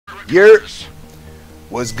Yer,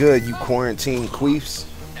 what's good, you quarantine queefs?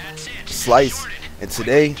 Slice, and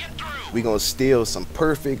today we gonna steal some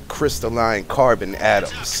perfect crystalline carbon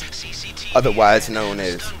atoms, otherwise known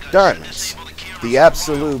as diamonds, the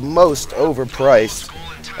absolute most overpriced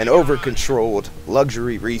and over-controlled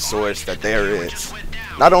luxury resource that there is.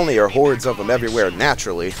 Not only are hordes of them everywhere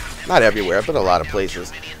naturally, not everywhere, but a lot of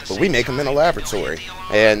places, but we make them in a laboratory,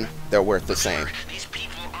 and they're worth the same.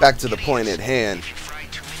 Back to the point at hand.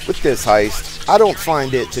 With this heist, I don't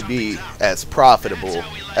find it to be as profitable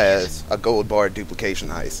as a gold bar duplication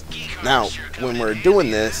heist. Now, when we're doing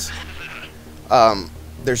this,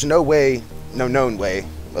 there's no known way,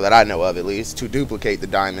 well, that I know of at least, to duplicate the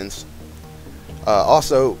diamonds.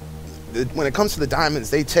 Also, when it comes to the diamonds,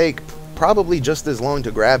 they take probably just as long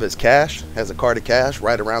to grab as cash, as a cart of cash,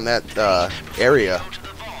 right around that area.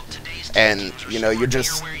 And, you know,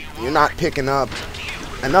 you're not picking up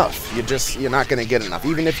enough. You're not going to get enough.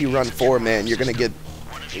 Even if you run 4 men, you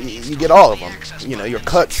get all of them. You know, your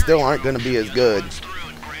cuts still aren't going to be as good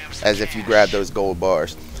as if you grab those gold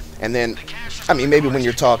bars. And then, I mean, maybe when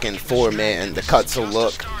you're talking 4 men, the cuts will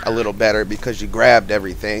look a little better because you grabbed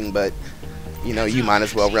everything, but, you know, you might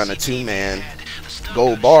as well run a 2-man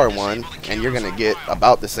gold bar one, and you're going to get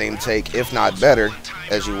about the same take, if not better,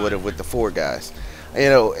 as you would have with the 4 guys. You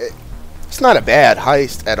know, it's not a bad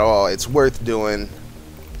heist at all. It's worth doing.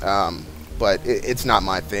 But it's not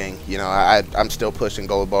my thing. You know, I'm still pushing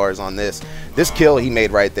gold bars on this. This kill he made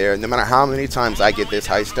right there, no matter how many times I get this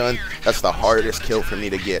heist done, that's the hardest kill for me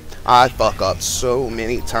to get. I fuck up so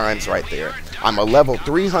many times right there. I'm a level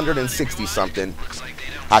 360 something.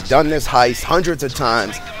 I've done this heist hundreds of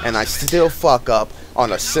times, and I still fuck up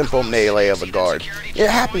on a simple melee of a guard. It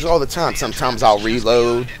happens all the time. Sometimes I'll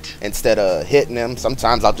reload instead of hitting him.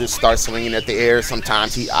 Sometimes I'll just start swinging at the air.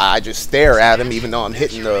 Sometimes I just stare at him even though I'm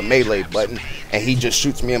hitting the melee button, and he just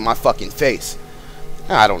shoots me in my fucking face.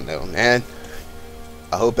 I don't know, man.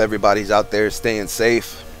 I hope everybody's out there staying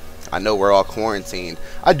safe. I know we're all quarantined.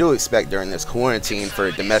 I do expect during this quarantine for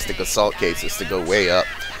domestic assault cases to go way up.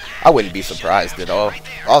 I wouldn't be surprised at all.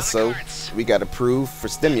 Also, we got approved for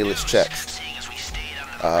stimulus checks.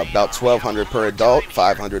 About $1,200 per adult,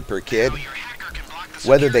 $500 per kid.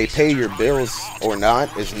 Whether they pay your bills or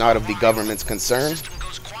not is not of the government's concern,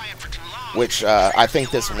 which I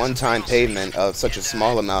think this one-time payment of such a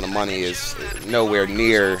small amount of money is nowhere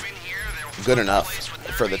near good enough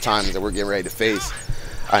for the times that we're getting ready to face.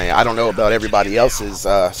 I don't know about everybody else's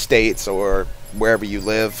states or wherever you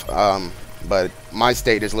live, but my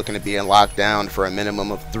state is looking to be in lockdown for a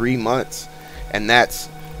minimum of 3 months, and that's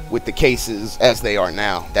with the cases as they are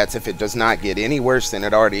now. That's if it does not get any worse than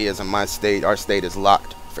it already is in my state. Our state is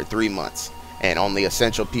locked for 3 months, and only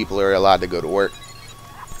essential people are allowed to go to work.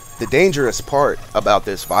 The dangerous part about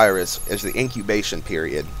this virus is the incubation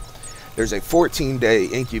period. There's a 14-day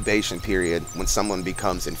incubation period when someone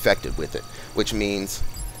becomes infected with it, which means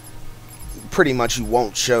pretty much you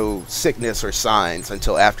won't show sickness or signs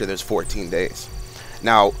until after there's 14 days.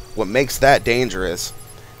 Now, what makes that dangerous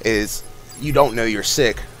is you don't know you're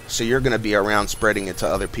sick, so you're going to be around spreading it to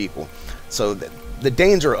other people. So the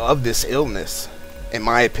danger of this illness, in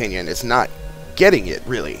my opinion, is not getting it,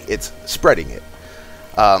 really. It's spreading it.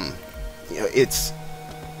 You know, it's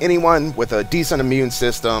anyone with a decent immune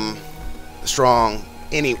system, strong,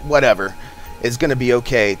 whatever, is going to be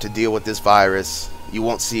okay to deal with this virus. You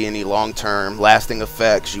won't see any long-term lasting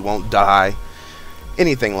effects. You won't die,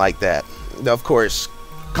 anything like that. Of course,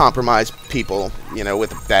 compromised people, you know,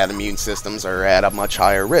 with bad immune systems are at a much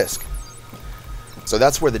higher risk. So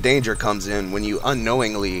that's where the danger comes in, when you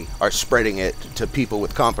unknowingly are spreading it to people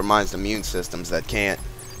with compromised immune systems that can't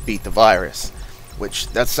beat the virus. Which,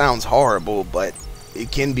 that sounds horrible, but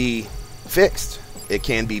it can be fixed. It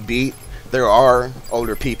can be beat. There are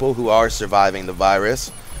older people who are surviving the virus.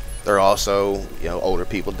 There are also, you know, older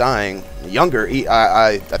people dying. Younger,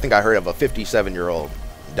 I think I heard of a 57-year-old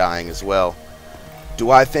dying as well.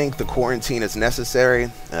 Do I think the quarantine is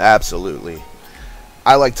necessary? Absolutely.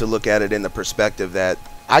 I like to look at it in the perspective that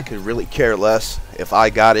I could really care less if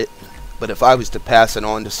I got it, but if I was to pass it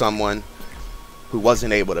on to someone who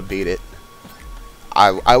wasn't able to beat it,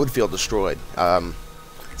 I would feel destroyed.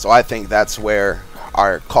 So I think that's where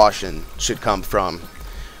our caution should come from.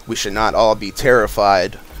 We should not all be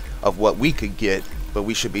terrified of what we could get, but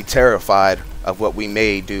we should be terrified of what we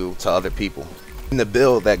may do to other people. In the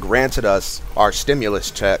bill that granted us our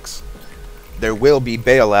stimulus checks, there will be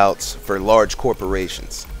bailouts for large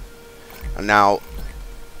corporations. Now,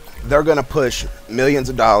 they're going to push millions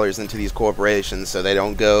of dollars into these corporations so they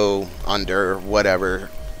don't go under, whatever,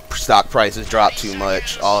 stock prices drop too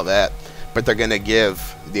much, all of that. But they're going to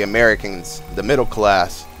give the Americans, the middle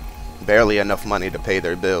class, barely enough money to pay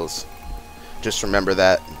their bills. Just remember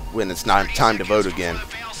that when it's not time to vote again.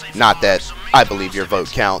 Not that I believe your vote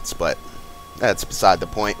counts, but that's beside the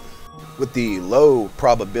point. With the low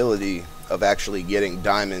probability of actually getting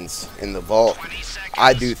diamonds in the vault,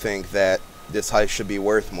 I do think that this heist should be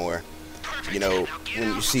worth more. You know,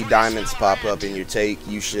 when you see diamonds pop up in your take,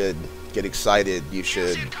 you should get excited. You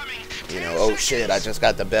should, you know, oh shit, I just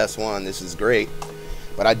got the best one, this is great.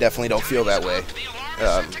 But I definitely don't feel that way.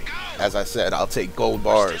 As I said, I'll take gold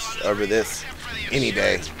bars over this any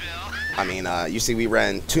day. I mean, you see we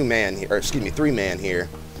ran 3-man here,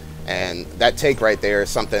 and that take right there is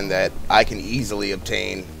something that I can easily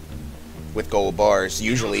obtain with gold bars,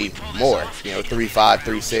 usually more, you know, 3-5,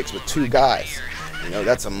 3-6 with 2 guys. You know,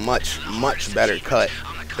 that's a much better cut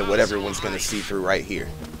than what everyone's going to see through right here.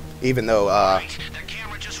 Even though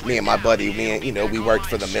me and my buddy, we worked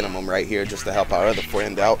for the minimum right here just to help our other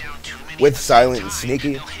friend out. With Silent and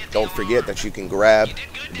Sneaky, don't forget that you can grab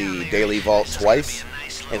the daily vault twice,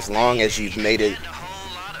 as long as you've made it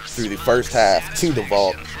through the first half to the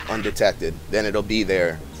vault undetected. Then it'll be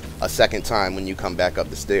there a second time when you come back up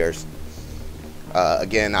the stairs.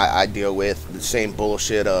 Again, I deal with the same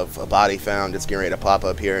bullshit of a body found. It's getting ready to pop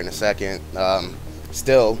up here in a second.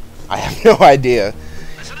 Still, I have no idea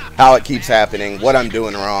how it keeps happening, what I'm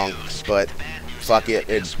doing wrong, but fuck it,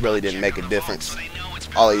 it really didn't make a difference.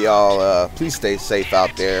 All of y'all, please stay safe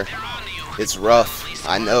out there. It's rough,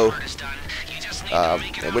 I know.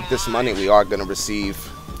 And with this money we are going to receive,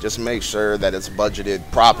 just make sure that it's budgeted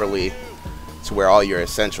properly to where all your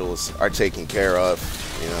essentials are taken care of.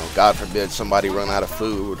 You know, God forbid somebody run out of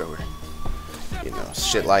food or, you know,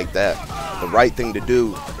 shit like that. The right thing to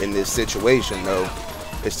do in this situation, though,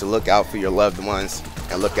 is to look out for your loved ones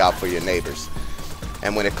and look out for your neighbors.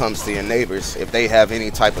 And when it comes to your neighbors, if they have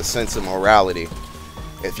any type of sense of morality,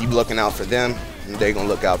 if you looking out for them, they're going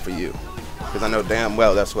to look out for you. Because I know damn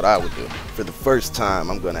well that's what I would do. For the first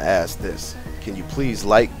time, I'm going to ask this. Can you please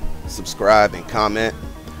like, subscribe, and comment?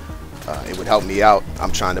 It would help me out.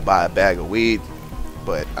 I'm trying to buy a bag of weed.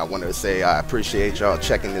 But I wanted to say I appreciate y'all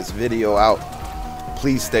checking this video out.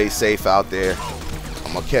 Please stay safe out there.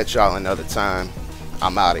 I'm going to catch y'all another time.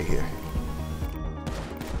 I'm out of here.